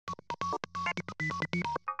Hi,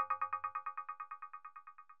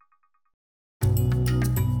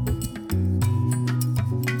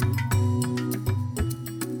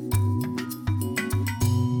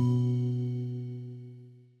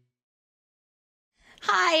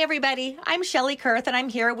 everybody. I'm Shelley Kurth, and I'm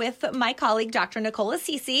here with my colleague, Dr. Nicole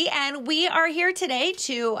Assisi, and we are here today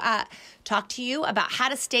to talk to you about how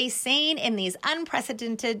to stay sane in these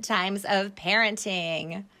unprecedented times of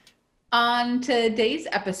parenting. On today's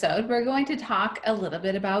episode, we're going to talk a little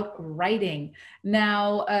bit about writing.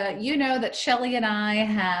 Now, you know that Shelley and I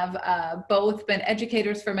have both been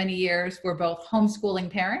educators for many years. We're both homeschooling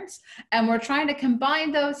parents, and we're trying to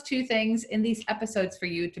combine those two things in these episodes for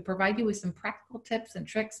you to provide you with some practical tips and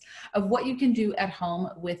tricks of what you can do at home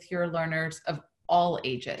with your learners of all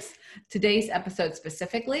ages. Today's episode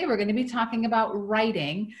specifically, we're going to be talking about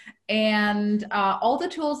writing, and all the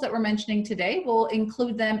tools that we're mentioning today, we'll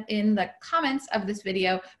include them in the comments of this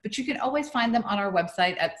video, but you can always find them on our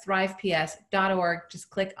website at thriveps.org. Just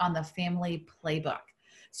click on the Family Playbook.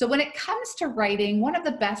 So when it comes to writing, one of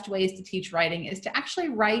the best ways to teach writing is to actually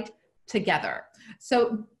write together.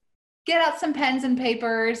 So get out some pens and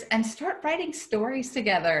papers and start writing stories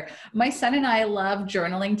together. My son and I love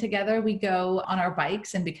journaling together. We go on our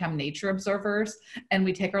bikes and become nature observers, and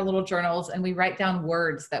we take our little journals and we write down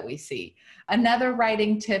words that we see. Another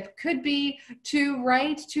writing tip could be to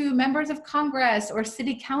write to members of Congress or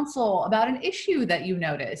city council about an issue that you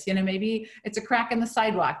notice. You know, maybe it's a crack in the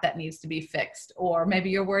sidewalk that needs to be fixed, or maybe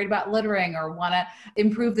you're worried about littering or want to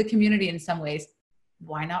improve the community in some ways.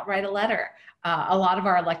 Why not write a letter? A lot of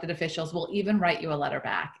our elected officials will even write you a letter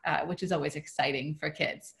back, which is always exciting for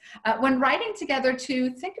kids. When writing together too,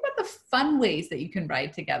 think about the fun ways that you can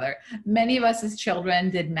write together. Many of us as children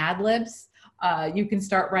did Mad Libs. You can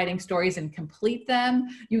start writing stories and complete them.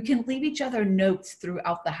 You can leave each other notes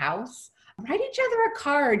throughout the house. Write each other a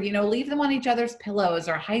card, you know, leave them on each other's pillows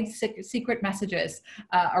or hide secret messages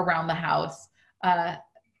around the house.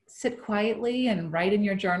 Sit quietly and write in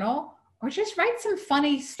your journal, or just write some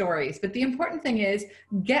funny stories. But the important thing is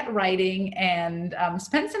get writing and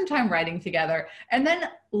spend some time writing together, and then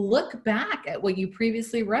look back at what you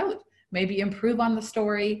previously wrote. Maybe improve on the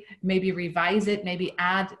story, maybe revise it, maybe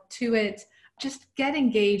add to it. Just get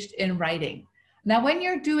engaged in writing. Now, when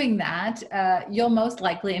you're doing that, you'll most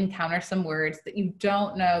likely encounter some words that you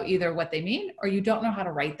don't know either what they mean or you don't know how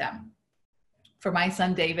to write them. For my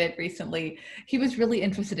son, David, recently, he was really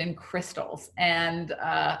interested in crystals, and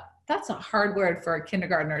that's a hard word for a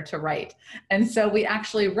kindergartner to write. And so we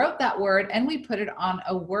actually wrote that word and we put it on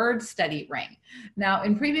a word study ring. Now,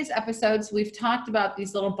 in previous episodes, we've talked about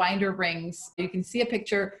these little binder rings. You can see a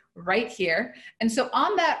picture right here. And so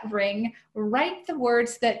on that ring, write the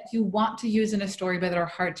words that you want to use in a story but that are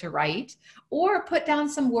hard to write, or put down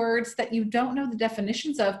some words that you don't know the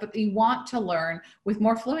definitions of, but that you want to learn with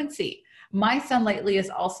more fluency. My son lately has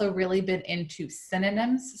also really been into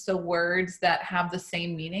synonyms, so words that have the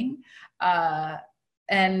same meaning.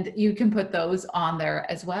 And you can put those on there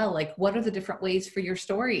as well. Like, what are the different ways for your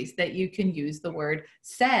stories that you can use the word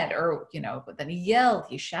said, or, you know, but then he yelled,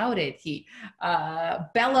 he shouted, he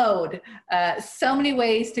bellowed. So many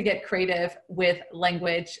ways to get creative with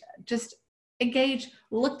language. Just engage,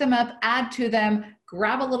 look them up, add to them,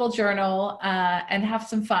 grab a little journal, and have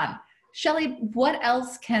some fun. Shelley, what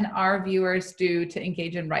else can our viewers do to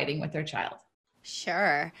engage in writing with their child?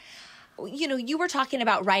 Sure. You know, you were talking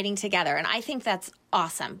about writing together, and I think that's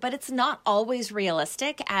awesome, but it's not always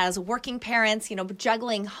realistic as working parents, you know,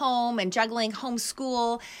 juggling home and juggling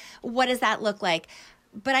homeschool. What does that look like?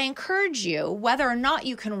 But I encourage you, whether or not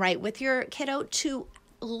you can write with your kiddo, to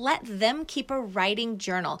let them keep a writing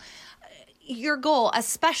journal. Your goal,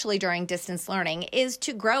 especially during distance learning, is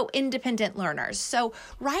to grow independent learners. So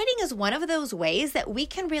writing is one of those ways that we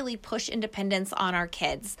can really push independence on our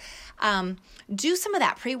kids. Do some of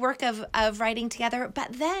that pre-work of writing together,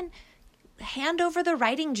 but then hand over the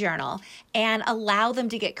writing journal and allow them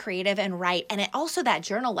to get creative and write. And that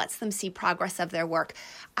journal lets them see progress of their work.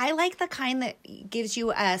 I like the kind that gives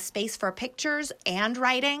you a space for pictures and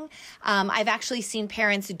writing. I've actually seen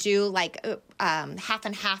parents do like half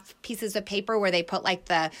and half pieces of paper where they put like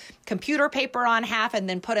the computer paper on half and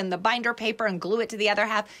then put in the binder paper and glue it to the other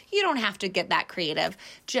half. You don't have to get that creative.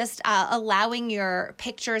 Just allowing your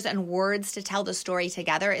pictures and words to tell the story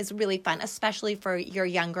together is really fun, especially for your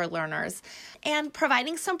younger learners. And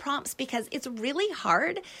providing some prompts, because it's really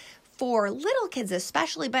hard for little kids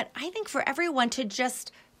especially, but I think for everyone to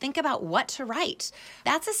just think about what to write.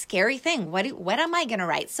 That's a scary thing. What am I going to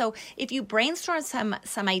write? So if you brainstorm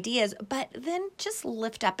some ideas, but then just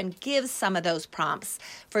lift up and give some of those prompts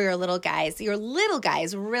for your little guys. Your little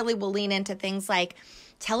guys really will lean into things like,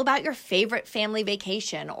 Tell about your favorite family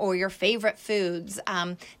vacation or your favorite foods.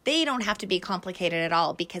 They don't have to be complicated at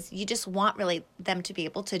all because you just want really them to be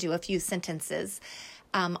able to do a few sentences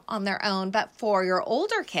on their own. But for your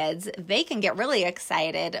older kids, they can get really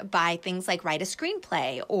excited by things like write a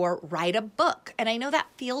screenplay or write a book. And I know that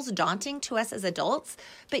feels daunting to us as adults,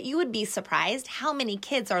 but you would be surprised how many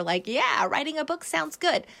kids are like, yeah, writing a book sounds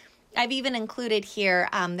good. I've even included here,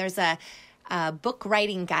 there's a book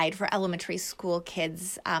writing guide for elementary school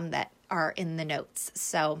kids that are in the notes.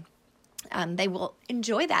 So they will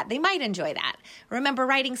enjoy that. They might enjoy that. Remember,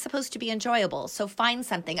 writing's supposed to be enjoyable. So find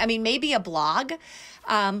something. I mean, maybe a blog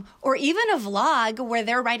or even a vlog where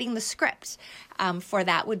they're writing the script for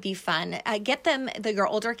that would be fun. Get them, your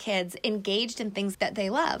older kids, engaged in things that they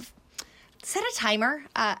love. Set a timer.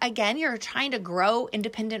 Again, you're trying to grow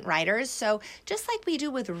independent writers. So just like we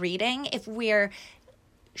do with reading, if we're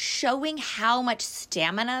showing how much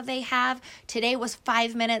stamina they have. Today was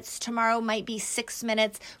 5 minutes. Tomorrow might be 6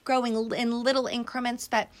 minutes, growing in little increments.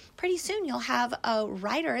 But pretty soon you'll have a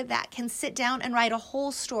writer that can sit down and write a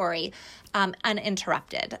whole story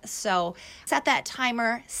uninterrupted. So set that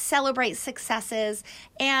timer, celebrate successes,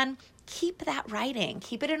 and keep that writing.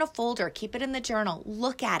 Keep it in a folder. Keep it in the journal.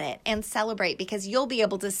 Look at it and celebrate because you'll be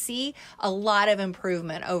able to see a lot of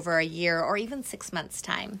improvement over a year or even 6 months'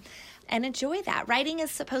 time. And enjoy that. Writing is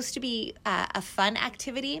supposed to be a fun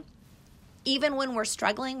activity. Even when we're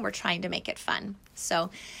struggling, we're trying to make it fun. So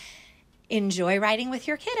enjoy writing with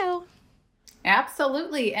your kiddo.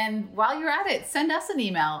 Absolutely. And while you're at it, send us an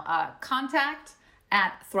email,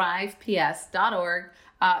 contact@thriveps.org.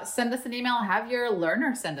 Send us an email, have your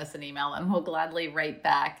learner send us an email, and we'll gladly write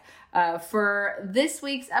back. For this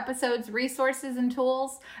week's episode's resources and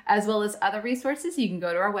tools, as well as other resources, you can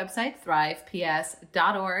go to our website,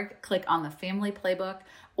 thriveps.org, click on the Family Playbook,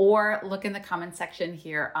 or look in the comment section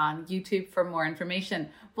here on YouTube for more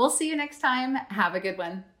information. We'll see you next time. Have a good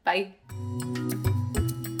one. Bye.